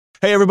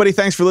Hey, everybody.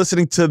 Thanks for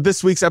listening to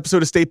this week's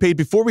episode of Stay Paid.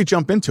 Before we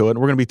jump into it,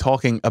 we're going to be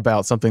talking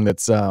about something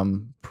that's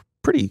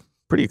pretty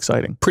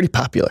exciting. Pretty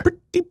popular.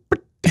 Pretty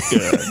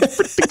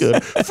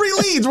good. Free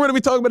leads. We're going to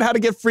be talking about how to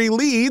get free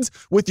leads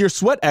with your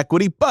sweat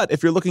equity. But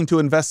if you're looking to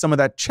invest some of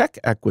that check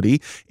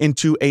equity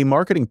into a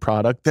marketing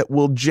product that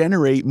will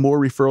generate more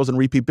referrals and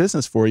repeat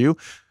business for you,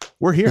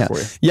 we're here for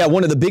you. Yeah,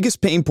 one of the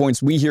biggest pain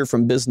points we hear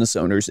from business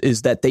owners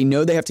is that they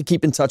know they have to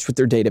keep in touch with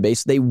their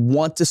database. They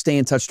want to stay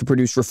in touch to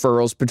produce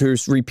referrals,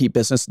 produce repeat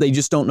business. They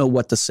just don't know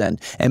what to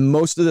send. And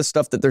most of the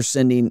stuff that they're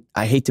sending,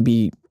 I hate to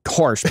be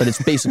harsh, but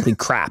it's basically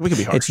crap. We can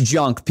be harsh. It's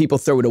junk. People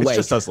throw it away. It's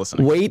just us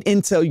listening. Wait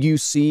until you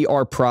see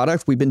our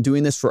product. We've been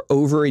doing this for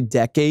over a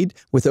decade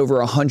with over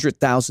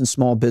 100,000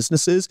 small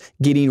businesses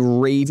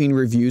getting raving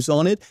reviews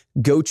on it.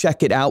 Go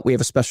check it out. We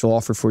have a special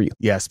offer for you.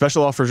 Yeah,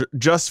 special offer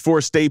just for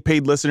Stay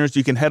Paid listeners.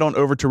 You can head on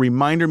over to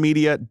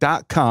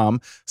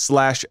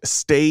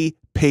ReminderMedia.com/Stay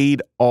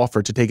Paid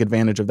offer to take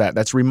advantage of that.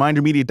 That's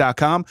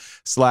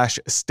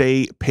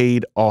ReminderMedia.com/Stay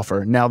Paid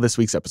offer. Now this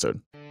week's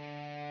episode.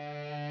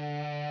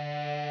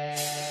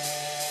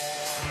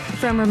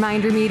 From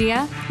Reminder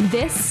Media,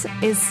 this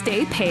is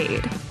Stay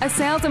Paid, a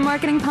sales and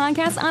marketing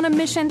podcast on a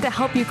mission to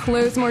help you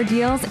close more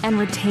deals and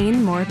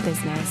retain more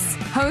business.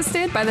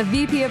 Hosted by the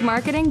VP of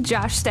Marketing,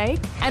 Josh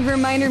Steik, and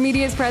Reminder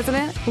Media's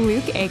president,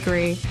 Luke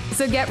Akery.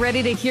 So get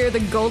ready to hear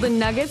the golden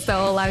nuggets that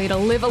will allow you to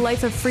live a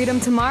life of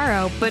freedom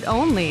tomorrow, but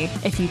only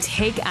if you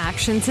take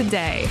action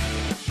today.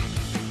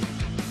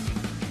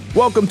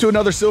 Welcome to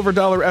another Silver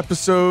Dollar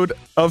episode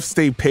of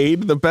Stay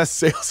Paid, the best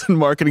sales and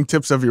marketing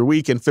tips of your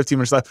week in 15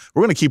 minutes left.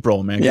 We're going to keep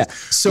rolling, man. Yeah,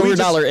 Silver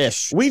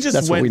Dollar-ish. We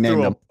just went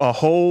through a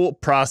whole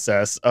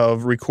process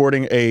of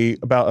recording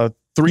about a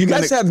 3-minute. You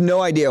guys have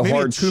no idea how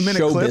hard 2-minute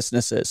show clip.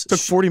 business is. Took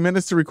 40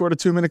 minutes to record a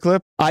 2-minute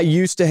clip. I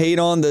used to hate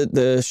on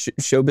the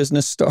show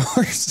business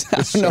stars.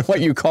 I don't know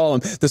what you call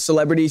them. The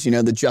celebrities,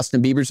 the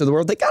Justin Biebers of the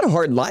world. They got a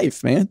hard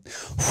life, man.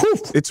 Whew.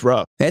 It's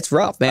rough. It's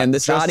rough, man.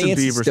 This Justin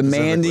audience Bieber is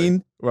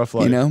demanding. Rough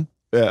life.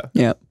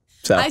 Yeah.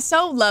 So. I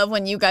so love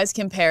when you guys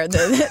compare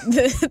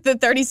the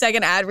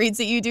 30-second ad reads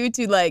that you do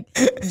to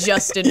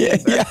Justin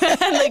Bieber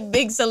and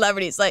big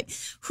celebrities.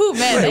 Whew,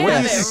 man, they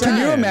have it. Can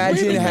you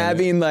imagine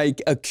having a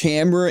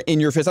camera in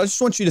your face? I just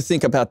want you to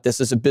think about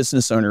this as a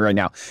business owner right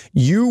now.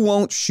 You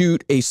won't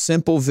shoot a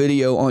simple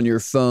video on your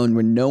phone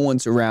when no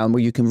one's around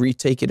where you can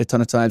retake it a ton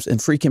of times and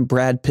freaking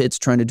Brad Pitt's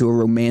trying to do a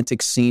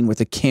romantic scene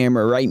with a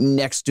camera right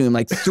next to him,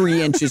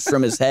 3 inches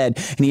from his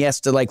head, and he has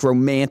to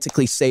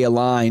romantically say a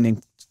line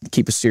and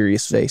keep a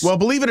serious face. Well,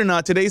 believe it or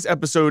not, today's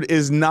episode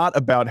is not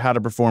about how to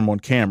perform on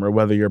camera,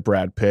 whether you're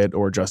Brad Pitt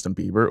or Justin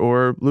Bieber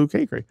or Luke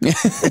Akery.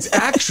 It's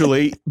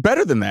actually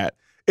better than that.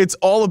 It's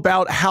all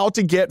about how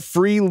to get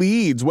free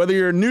leads. Whether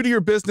you're new to your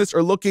business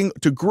or looking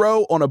to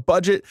grow on a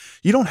budget,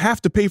 you don't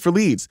have to pay for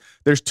leads.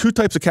 There's 2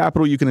 types of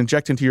capital you can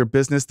inject into your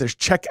business. There's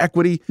check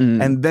equity,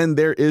 and then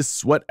there is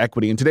sweat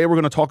equity. And today we're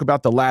going to talk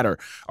about the latter.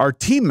 Our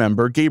team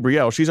member,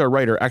 Gabrielle, she's our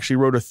writer, actually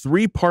wrote a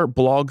 3-part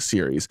blog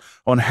series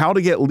on how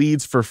to get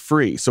leads for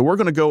free. So we're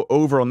going to go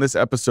over on this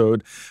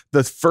episode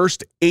the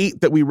first 8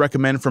 that we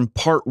recommend from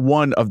part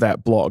 1 of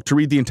that blog. To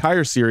read the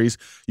entire series,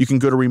 you can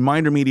go to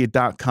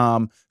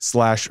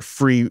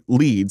ReminderMedia.com/free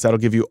leads. That'll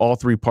give you all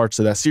 3 parts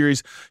of that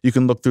series. You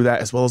can look through that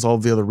as well as all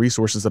the other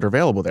resources that are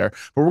available there.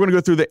 But we're going to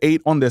go through the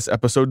 8 on this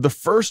episode. The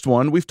first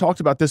one, we've talked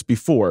about this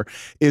before,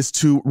 is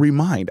to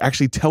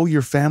actually tell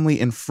your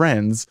family and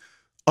friends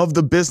of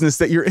the business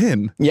that you're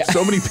in. Yeah.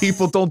 So many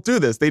people don't do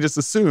this. They just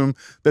assume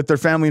that their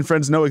family and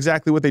friends know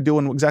exactly what they do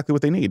and exactly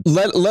what they need.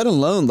 Let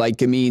alone,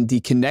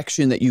 the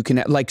connection that you can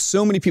have.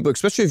 So many people,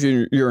 especially if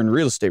you're in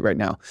real estate right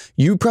now,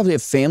 you probably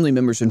have family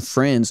members and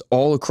friends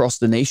all across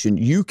the nation.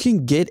 You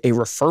can get a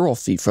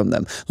referral fee from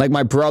them.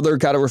 My brother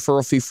got a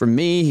referral fee from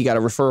me. He got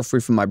a referral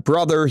fee from my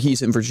brother.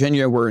 He's in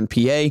Virginia. We're in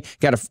PA.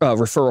 Got a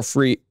referral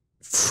fee.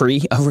 A free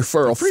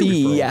referral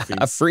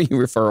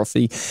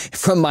fee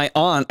from my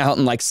aunt out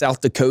in South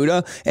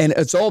Dakota. And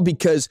it's all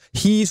because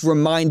he's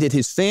reminded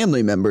his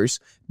family members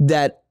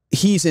that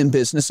he's in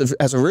business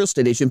as a real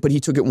estate agent, but he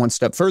took it one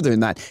step further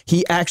than that.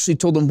 He actually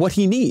told them what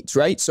he needs,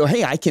 right? So,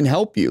 hey, I can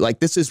help you.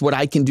 This is what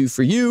I can do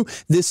for you.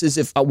 This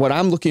is what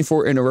I'm looking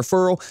for in a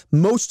referral.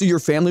 Most of your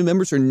family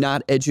members are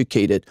not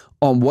educated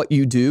on what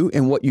you do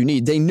and what you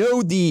need. They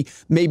know the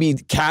maybe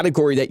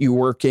category that you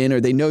work in,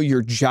 or they know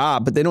your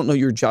job, but they don't know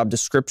your job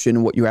description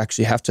and what you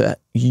actually have to,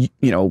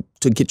 to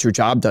get your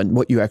job done,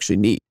 what you actually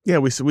need. Yeah,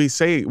 we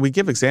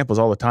give examples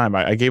all the time.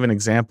 I gave an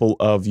example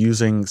of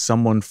using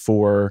someone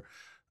for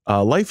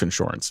life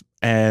insurance.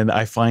 And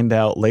I find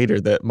out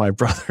later that my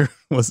brother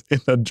was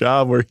in a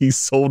job where he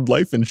sold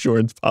life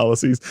insurance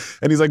policies.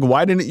 And he's like,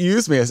 why didn't you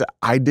use me? I said,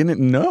 I didn't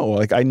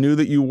know. I knew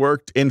that you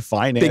worked in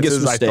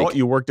finances. I thought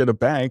you worked at a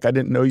bank. I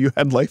didn't know you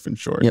had life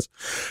insurance. Yep.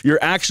 Your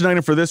action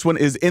item for this one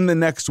is in the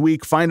next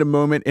week. Find a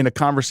moment in a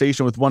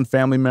conversation with one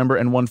family member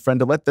and one friend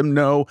to let them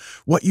know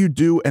what you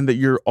do and that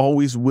you're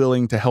always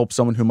willing to help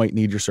someone who might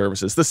need your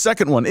services. The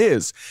second one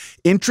is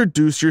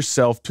introduce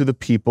yourself to the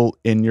people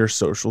in your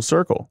social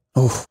circle.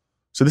 Oh.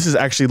 So this is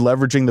actually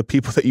leveraging the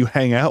people that you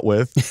hang out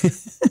with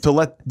to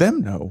let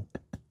them know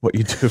what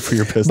you do for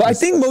your business. But I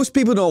think most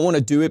people don't want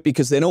to do it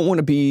because they don't want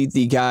to be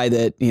the guy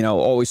that,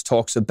 always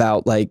talks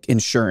about like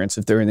insurance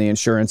if they're in the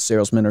insurance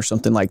salesman or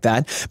something like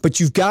that. But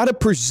you've got to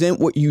present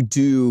what you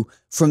do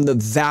from the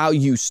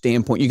value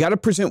standpoint. You got to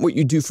present what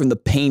you do from the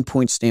pain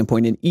point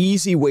standpoint. An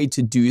easy way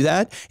to do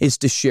that is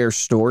to share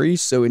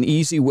stories. So an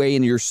easy way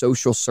in your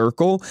social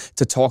circle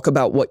to talk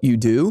about what you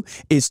do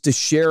is to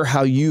share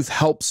how you've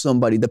helped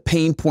somebody, the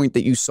pain point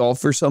that you solve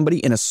for somebody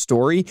in a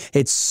story.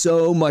 It's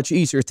so much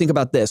easier. Think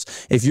about this.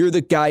 If you're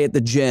the guy at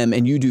the gym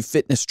and you do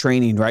fitness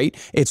training, right?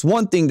 It's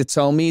one thing to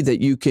tell me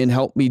that you can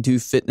help me do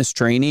fitness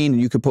training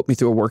and you can put me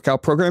through a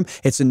workout program.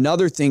 It's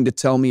another thing to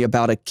tell me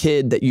about a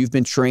kid that you've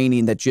been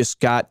training that just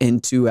got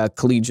into a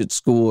collegiate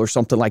school or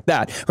something like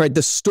that, right?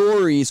 The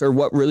stories are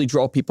what really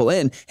draw people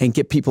in and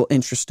get people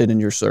interested in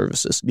your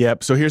services.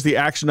 Yep. So here's the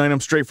action item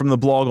straight from the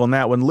blog on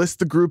that one. List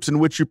the groups in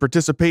which you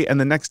participate, and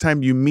the next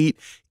time you meet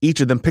each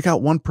of them, pick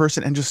out one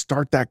person and just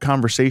start that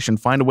conversation.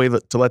 Find a way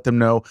to let them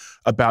know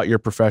about your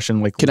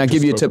profession. Like, can I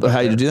give you a tip of how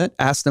you do that?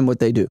 Ask them what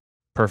they do.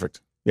 Perfect.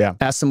 Yeah.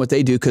 Ask them what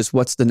they do, because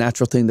what's the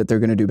natural thing that they're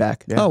going to do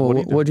back? Yeah.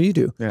 What do you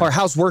do? Yeah. Or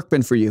how's work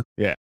been for you?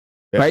 Yeah.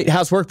 Right?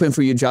 How's work been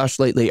for you, Josh,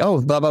 lately?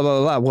 Oh, blah, blah, blah,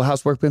 blah. Well,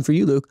 how's work been for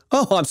you, Luke?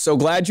 Oh, I'm so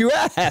glad you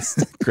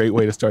asked. Great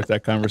way to start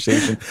that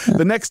conversation.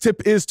 The next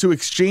tip is to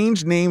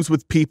exchange names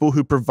with people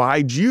who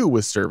provide you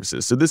with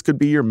services. So this could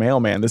be your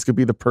mailman. This could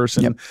be the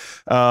person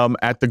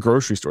at the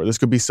grocery store. This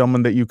could be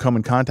someone that you come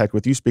in contact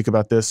with. You speak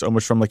about this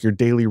almost from like your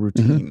daily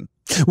routine.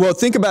 Well,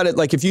 think about it.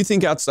 Like if you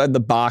think outside the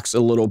box a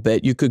little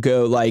bit, you could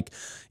go like,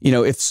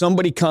 if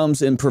somebody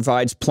comes and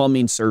provides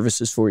plumbing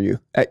services for you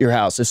at your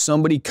house, if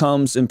somebody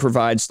comes and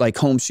provides like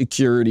home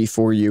security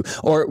for you,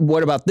 or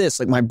what about this?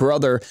 Like my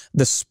brother,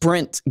 the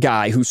Sprint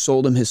guy who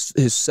sold him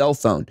his cell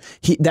phone,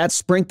 that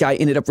Sprint guy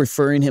ended up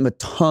referring him a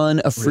ton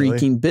of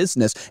freaking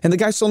business. And the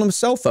guy sold him a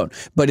cell phone.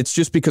 But it's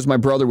just because my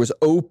brother was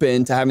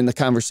open to having the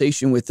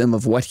conversation with him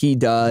of what he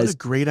does. What a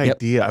great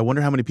idea. I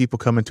wonder how many people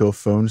come into a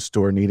phone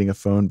store needing a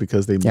phone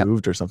because they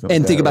moved or something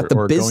and like think that, about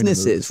the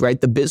businesses, right?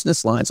 The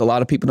business lines. A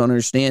lot of people don't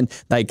understand.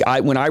 Like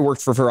when I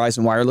worked for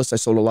Verizon Wireless, I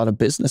sold a lot of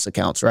business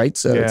accounts, right?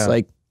 So it's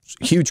like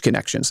huge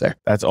connections there.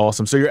 That's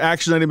awesome. So your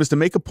action item is to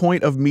make a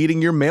point of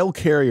meeting your mail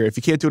carrier. If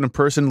you can't do it in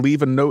person,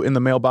 leave a note in the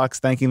mailbox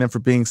thanking them for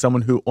being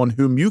someone on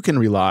whom you can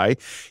rely,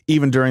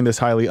 even during this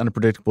highly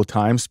unpredictable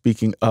time.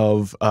 Speaking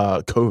of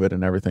COVID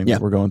and everything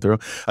that we're going through,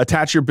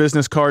 attach your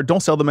business card.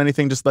 Don't sell them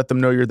anything. Just let them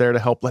know you're there to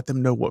help. Let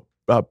them know what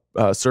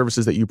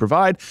services that you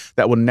provide.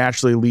 That will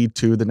naturally lead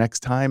to the next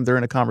time they're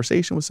in a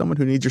conversation with someone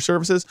who needs your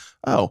services.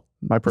 Oh,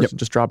 my person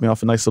just dropped me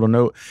off a nice little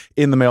note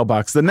in the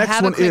mailbox. The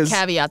next one is... I have a quick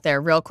caveat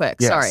there real quick.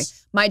 Yes. Sorry.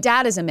 My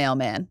dad is a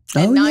mailman.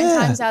 And 9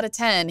 times out of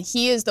 10,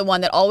 he is the one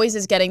that always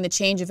is getting the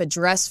change of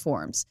address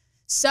forms.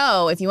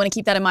 So if you want to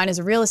keep that in mind as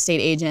a real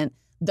estate agent,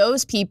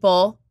 those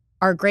people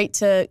are great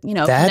to,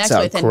 connect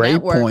with and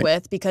network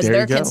with because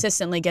they're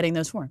consistently getting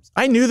those forms.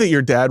 I knew that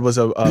your dad was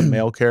a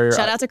mail carrier.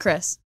 Shout out to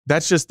Chris.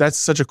 That's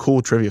such a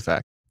cool trivia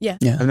fact. Yeah.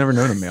 I've never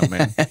known a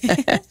mailman.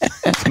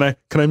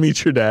 Can I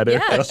meet your dad?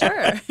 Yeah,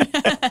 sure.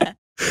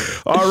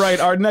 All right.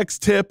 Our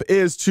next tip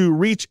is to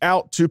reach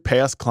out to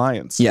past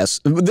clients.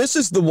 Yes. This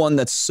is the one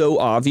that's so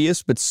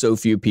obvious, but so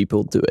few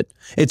people do it.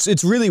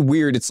 It's really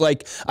weird. It's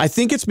like, I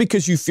think it's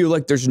because you feel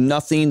like there's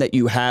nothing that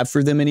you have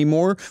for them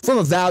anymore. From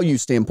a value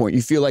standpoint,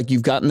 you feel like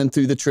you've gotten them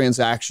through the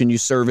transaction, you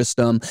serviced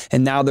them,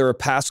 and now they're a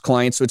past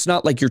client. So it's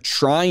not like you're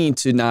trying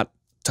to not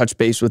touch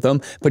base with them,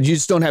 but you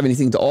just don't have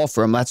anything to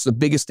offer them. That's the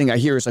biggest thing I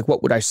hear is like,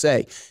 what would I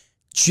say?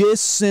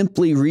 Just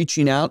simply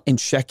reaching out and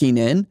checking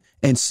in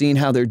and seeing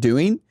how they're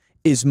doing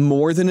is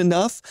more than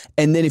enough.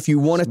 And then if you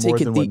want to take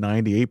it more than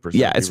 98%.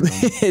 Yeah,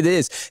 it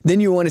is. Then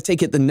you want to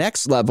take it the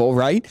next level,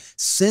 right?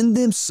 Send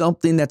them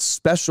something that's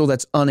special,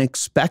 that's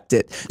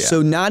unexpected. Yeah.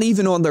 So not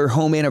even on their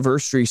home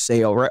anniversary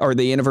sale, right? Or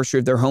the anniversary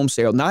of their home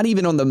sale, not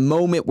even on the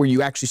moment where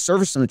you actually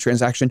service them the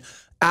transaction,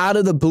 out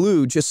of the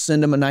blue, just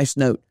send them a nice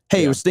note.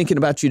 Hey, I was thinking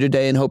about you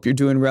today and hope you're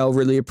doing well.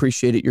 Really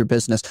appreciated your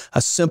business.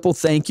 A simple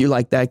thank you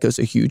like that goes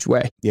a huge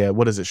way. Yeah,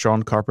 what is it?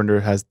 Sean Carpenter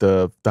has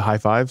the high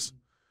fives,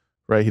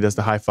 right? He does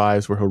the high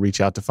fives where he'll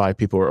reach out to 5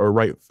 people or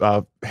write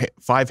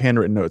 5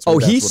 handwritten notes. Oh,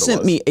 he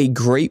sent me a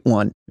great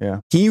one.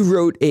 Yeah. He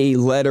wrote a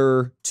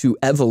letter to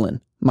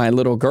Evelyn, my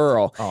little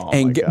girl,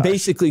 and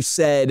basically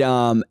said,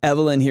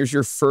 Evelyn, here's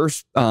your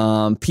first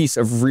piece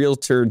of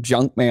realtor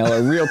junk mail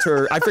or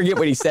realtor, I forget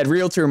what he said,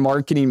 realtor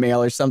marketing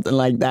mail or something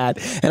like that.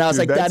 And I was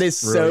like, that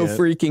is brilliant. So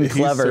freaking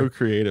clever. He's so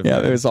creative. Yeah,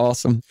 man. It was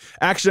awesome.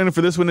 Action item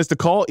for this one is to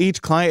call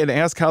each client and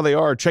ask how they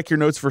are. Check your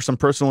notes for some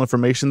personal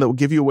information that will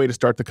give you a way to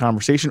start the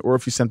conversation. Or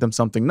if you sent them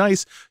something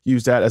nice,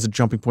 use that as a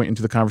jumping point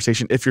into the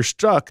conversation. If you're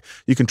stuck,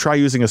 you can try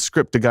using a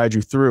script to guide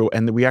you through.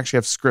 And we actually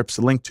have scripts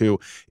linked to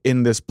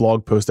in this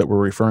blog post that we're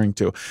referring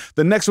to. do.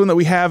 The next one that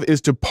we have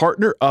is to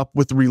partner up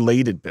with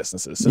related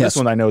businesses. So this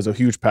one I know is a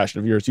huge passion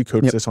of yours. You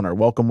coach this on our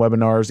welcome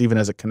webinars, even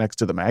as it connects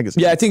to the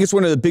magazine. Yeah, I think it's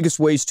one of the biggest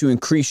ways to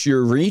increase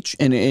your reach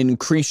and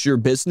increase your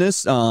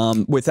business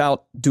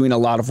without doing a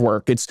lot of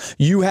work. It's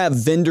you have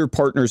vendor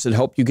partners that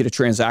help you get a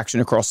transaction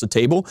across the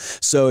table.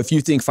 So if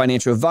you think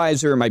financial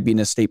advisor, it might be an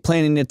estate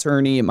planning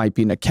attorney, it might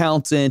be an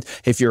accountant.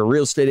 If you're a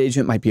real estate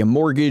agent, it might be a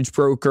mortgage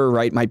broker,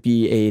 right? Might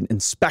be an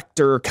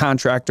inspector,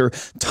 contractor,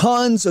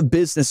 tons of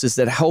businesses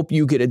that help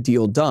you get a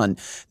deal done.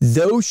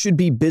 Those should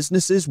be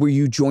businesses where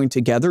you join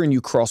together and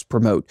you cross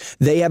promote.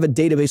 They have a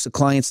database of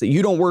clients that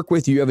you don't work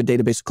with. You have a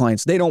database of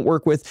clients they don't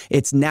work with.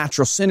 It's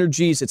natural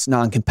synergies. It's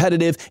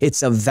non-competitive.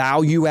 It's a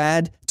value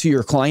add to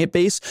your client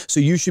base. So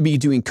you should be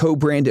doing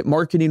co-branded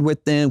marketing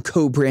with them,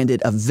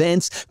 co-branded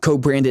events,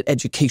 co-branded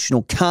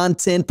educational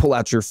content. Pull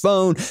out your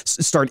phone,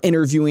 start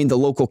interviewing the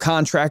local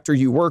contractor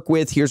you work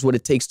with. Here's what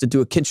it takes to do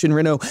a kitchen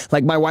reno.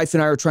 Like my wife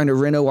and I are trying to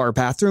reno our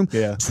bathroom.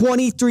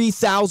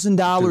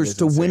 $23,000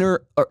 to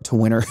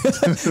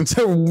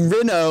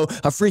reno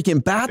a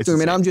freaking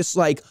bathroom. And I'm just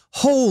like,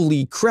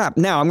 holy crap.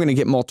 Now I'm going to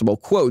get multiple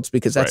quotes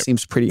because that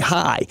seems pretty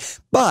high.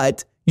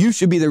 But you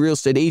should be the real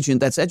estate agent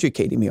that's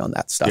educating me on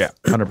that stuff. Yeah,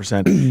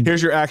 100%.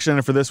 Here's your action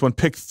item for this one.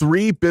 Pick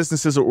 3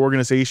 businesses or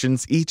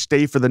organizations each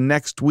day for the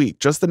next week,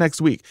 just the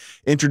next week.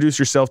 Introduce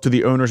yourself to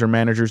the owners or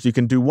managers. You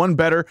can do one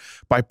better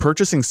by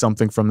purchasing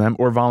something from them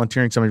or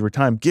volunteering some of your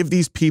time. Give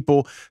these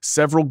people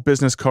several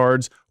business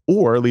cards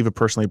or leave a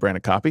personally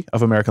branded copy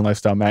of American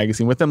Lifestyle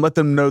Magazine with them. Let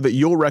them know that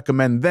you'll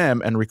recommend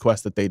them and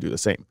request that they do the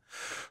same.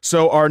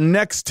 So our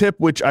next tip,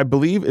 which I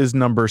believe is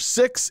number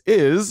 6,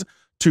 is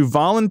to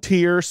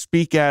volunteer,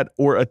 speak at,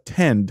 or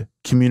attend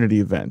community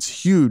events.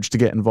 Huge to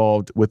get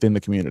involved within the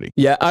community.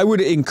 Yeah, I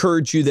would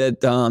encourage you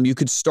that you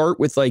could start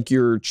with like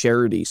your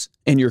charities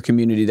in your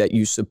community that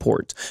you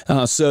support.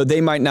 So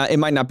it might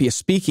not be a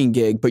speaking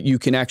gig, but you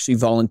can actually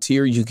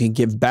volunteer. You can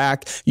give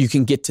back. You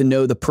can get to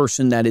know the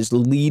person that is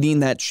leading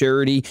that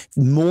charity.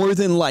 More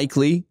than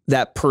likely,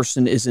 that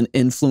person is an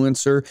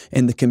influencer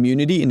in the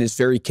community and is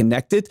very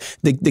connected.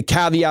 The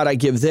caveat I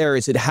give there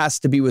is it has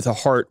to be with a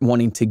heart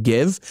wanting to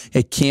give.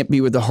 It can't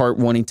be with a heart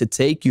wanting to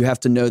take. You have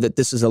to know that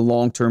this is a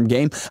long-term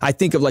game. I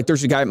think of like,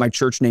 there's a guy at my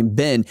church named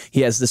Ben.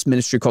 He has this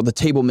ministry called the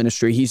Table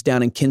Ministry. He's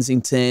down in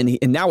Kensington,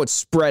 and now it's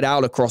spread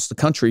out across the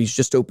country. He's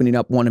just opening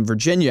up one in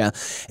Virginia,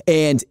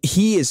 and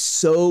he is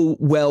so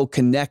well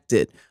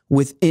connected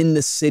within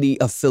the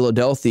city of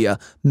Philadelphia,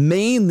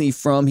 mainly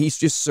from he's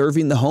just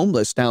serving the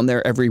homeless down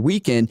there every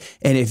weekend.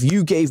 And if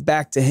you gave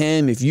back to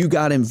him, if you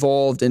got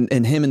involved in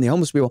him and the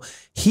homeless people,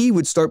 he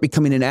would start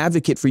becoming an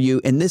advocate for you.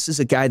 And this is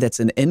a guy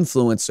that's an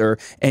influencer,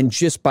 and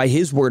just by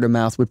his word of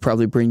mouth would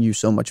probably bring you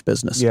so much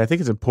business. Yeah, I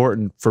think it's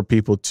important for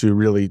people to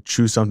really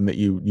choose something that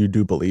you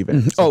do believe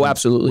in. Oh,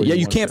 absolutely. Yeah,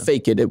 you can't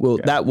fake it.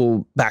 That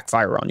will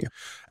backfire on you.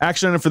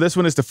 Action item for this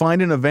one is to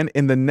find an event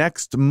in the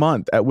next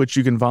month at which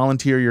you can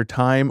volunteer your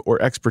time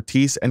or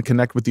expertise and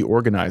connect with the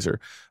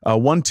organizer.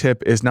 One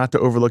tip is not to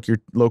overlook your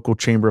local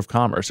chamber of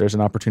commerce. There's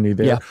an opportunity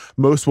there. Yeah.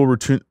 Most will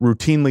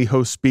routinely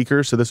host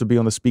speakers, so this would be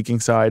on the speaking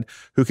side,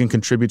 who can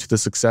contribute to the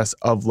success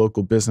of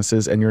local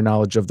businesses, and your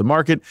knowledge of the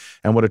market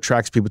and what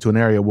attracts people to an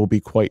area will be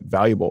quite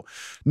valuable.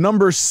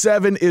 Number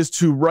 7 is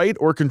to write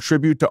or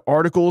contribute to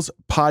articles,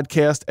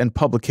 podcasts, and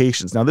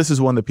publications. Now, this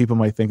is one that people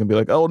might think and be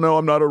like, oh no,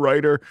 I'm not a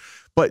writer.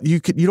 But you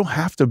don't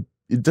have to.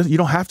 You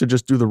don't have to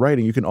just do the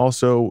writing. You can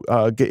also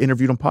get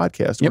interviewed on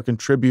podcasts or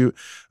contribute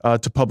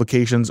to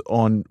publications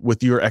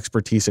with your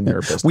expertise in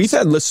your business. We've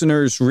had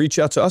listeners reach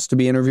out to us to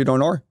be interviewed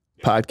on our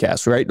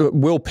podcast, right?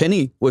 Will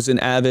Penny was an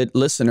avid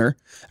listener,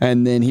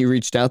 and then he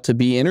reached out to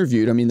be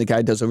interviewed. I mean, the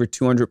guy does over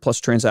 200 plus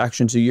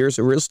transactions a year as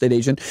a real estate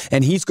agent,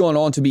 and he's gone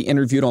on to be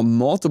interviewed on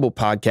multiple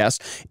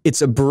podcasts.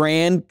 It's a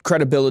brand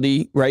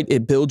credibility, right?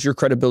 It builds your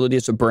credibility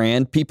as a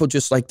brand. People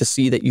just like to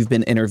see that you've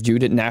been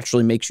interviewed. It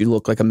naturally makes you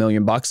look like $1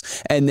 million.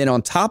 And then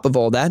on top of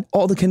all that,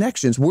 all the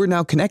connections. We're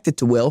now connected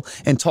to Will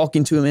and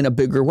talking to him in a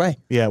bigger way.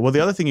 Yeah. Well, the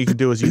other thing you can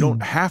do is you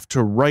don't have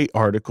to write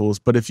articles,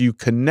 but if you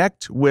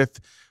connect with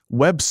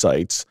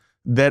websites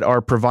that are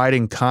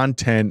providing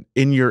content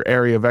in your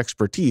area of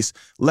expertise,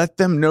 let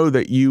them know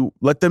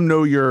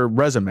your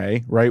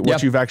resume, right?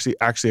 What you've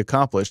actually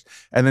accomplished,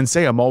 and then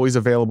say, I'm always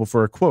available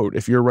for a quote.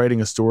 If you're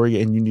writing a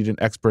story and you need an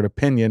expert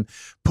opinion,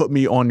 put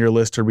me on your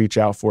list to reach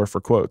out for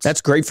quotes.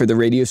 That's great for the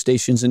radio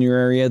stations in your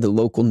area, the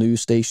local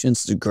news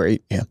stations. It's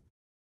great. Yeah.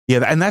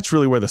 Yeah, and that's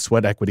really where the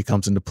sweat equity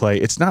comes into play.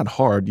 It's not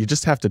hard. You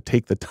just have to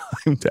take the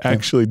time to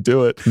actually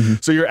do it.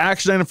 So your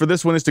action item for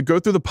this one is to go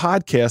through the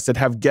podcasts that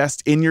have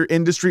guests in your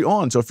industry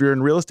on. So if you're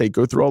in real estate,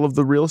 go through all of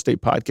the real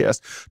estate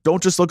podcasts.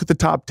 Don't just look at the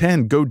top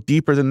 10. Go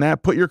deeper than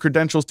that. Put your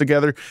credentials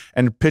together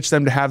and pitch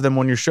them to have them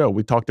on your show.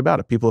 We talked about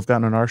it. People have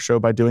gotten on our show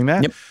by doing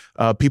that.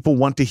 People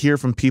want to hear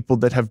from people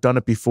that have done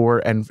it before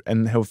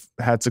and have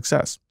had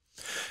success.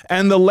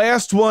 And the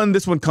last one,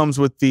 this one comes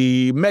with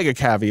the mega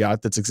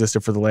caveat that's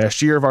existed for the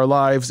last year of our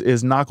lives,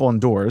 is knock on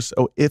doors.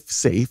 Oh, if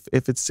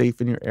it's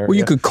safe in your area. Well,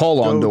 you could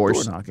call on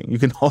doors. Door knocking. You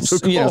can also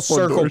call on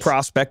circle doors.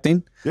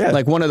 Prospecting. Yeah.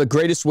 Like one of the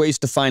greatest ways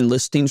to find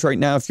listings right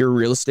now, if you're a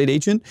real estate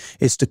agent,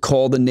 is to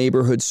call the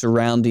neighborhood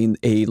surrounding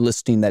a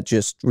listing that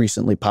just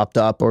recently popped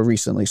up or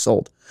recently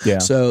sold. Yeah.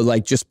 So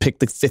like just pick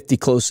the 50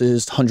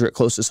 closest, 100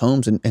 closest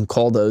homes and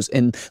call those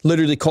and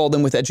literally call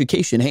them with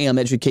education. Hey, I'm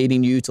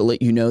educating you to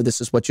let you know this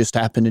is what just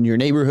happened in your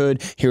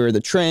neighborhood. Here are the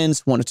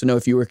trends. Wanted to know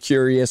if you were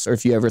curious or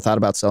if you ever thought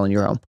about selling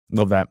your home.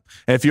 Love that.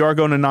 And if you are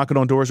going to knocking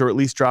on doors or at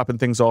least dropping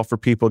things off for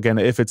people, again,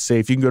 if it's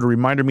safe, you can go to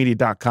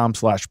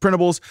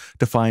ReminderMedia.com/printables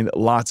to find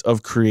lots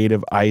of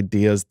creative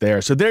ideas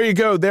there. So there you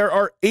go. There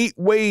are 8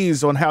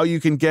 ways on how you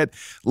can get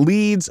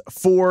leads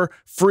for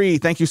free.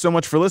 Thank you so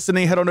much for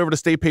listening. Head on over to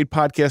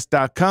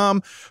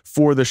StayPaidPodcast.com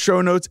for the show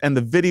notes and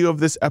the video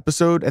of this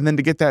episode. And then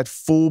to get that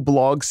full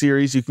blog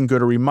series, you can go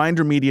to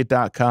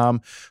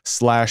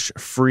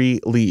ReminderMedia.com/free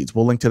leads.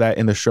 We'll link to that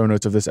in the show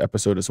notes of this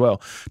episode as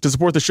well. To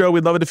support the show,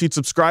 we'd love it if you'd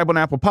subscribe on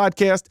Apple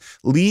Podcast,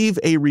 leave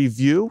a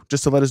review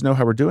just to let us know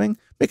how we're doing.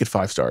 Make it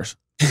 5 stars.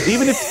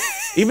 Even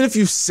if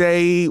you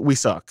say we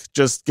suck,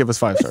 just give us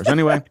 5 stars.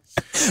 Anyway,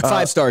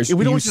 5 stars.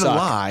 We don't want you to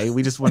lie.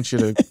 We just want you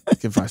to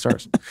give 5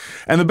 stars.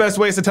 And the best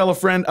way is to tell a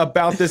friend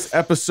about this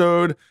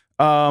episode.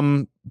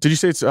 Did you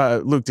say it's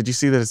Luke? Did you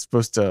see that it's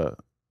supposed to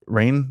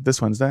rain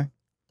this Wednesday?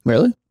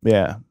 Really?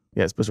 Yeah,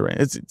 it's supposed to rain.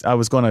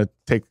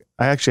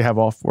 I actually have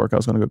off work. I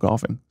was going to go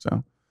golfing.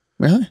 So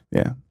really?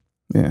 Yeah.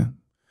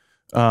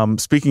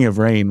 Speaking of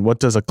rain, what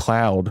does a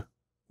cloud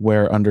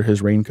wear under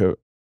his raincoat?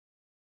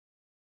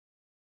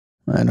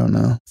 I don't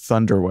know.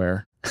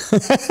 Thunderwear.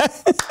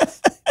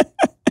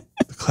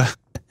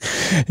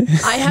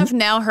 I have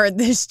now heard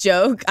this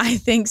joke, I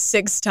think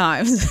 6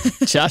 times.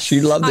 Josh,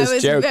 you love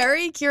this joke. I was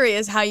very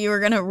curious how you were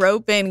going to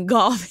rope in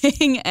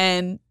golfing,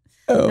 and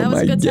oh that was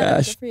my a good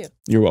gosh. Good for you.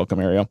 You're welcome,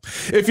 Ariel.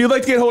 If you'd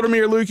like to get hold of me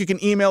or Luke, you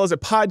can email us at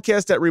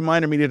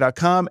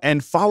podcast@remindermedia.com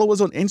and follow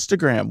us on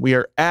Instagram. We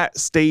are at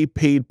Stay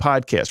Paid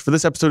Podcast. For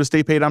this episode of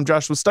Stay Paid, I'm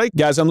Joshua Stike.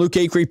 Guys, I'm Luke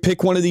Acree.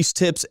 Pick one of these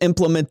tips,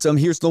 implement them.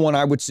 Here's the one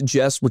I would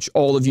suggest, which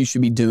all of you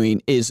should be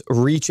doing, is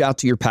reach out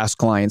to your past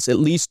clients. At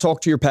least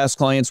talk to your past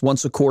clients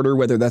once a quarter,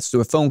 whether that's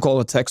through a phone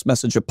call, a text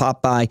message, a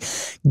pop by.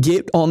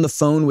 Get on the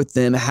phone with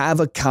them, have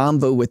a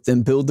convo with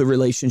them, build the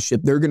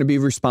relationship. They're going to be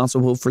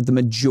responsible for the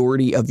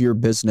majority of your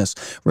business.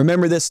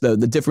 Remember this, though,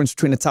 the difference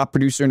between a top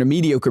producer and a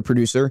mediocre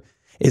producer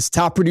is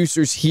top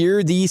producers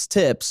hear these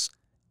tips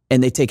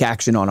and they take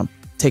action on them.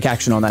 Take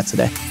action on that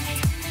today.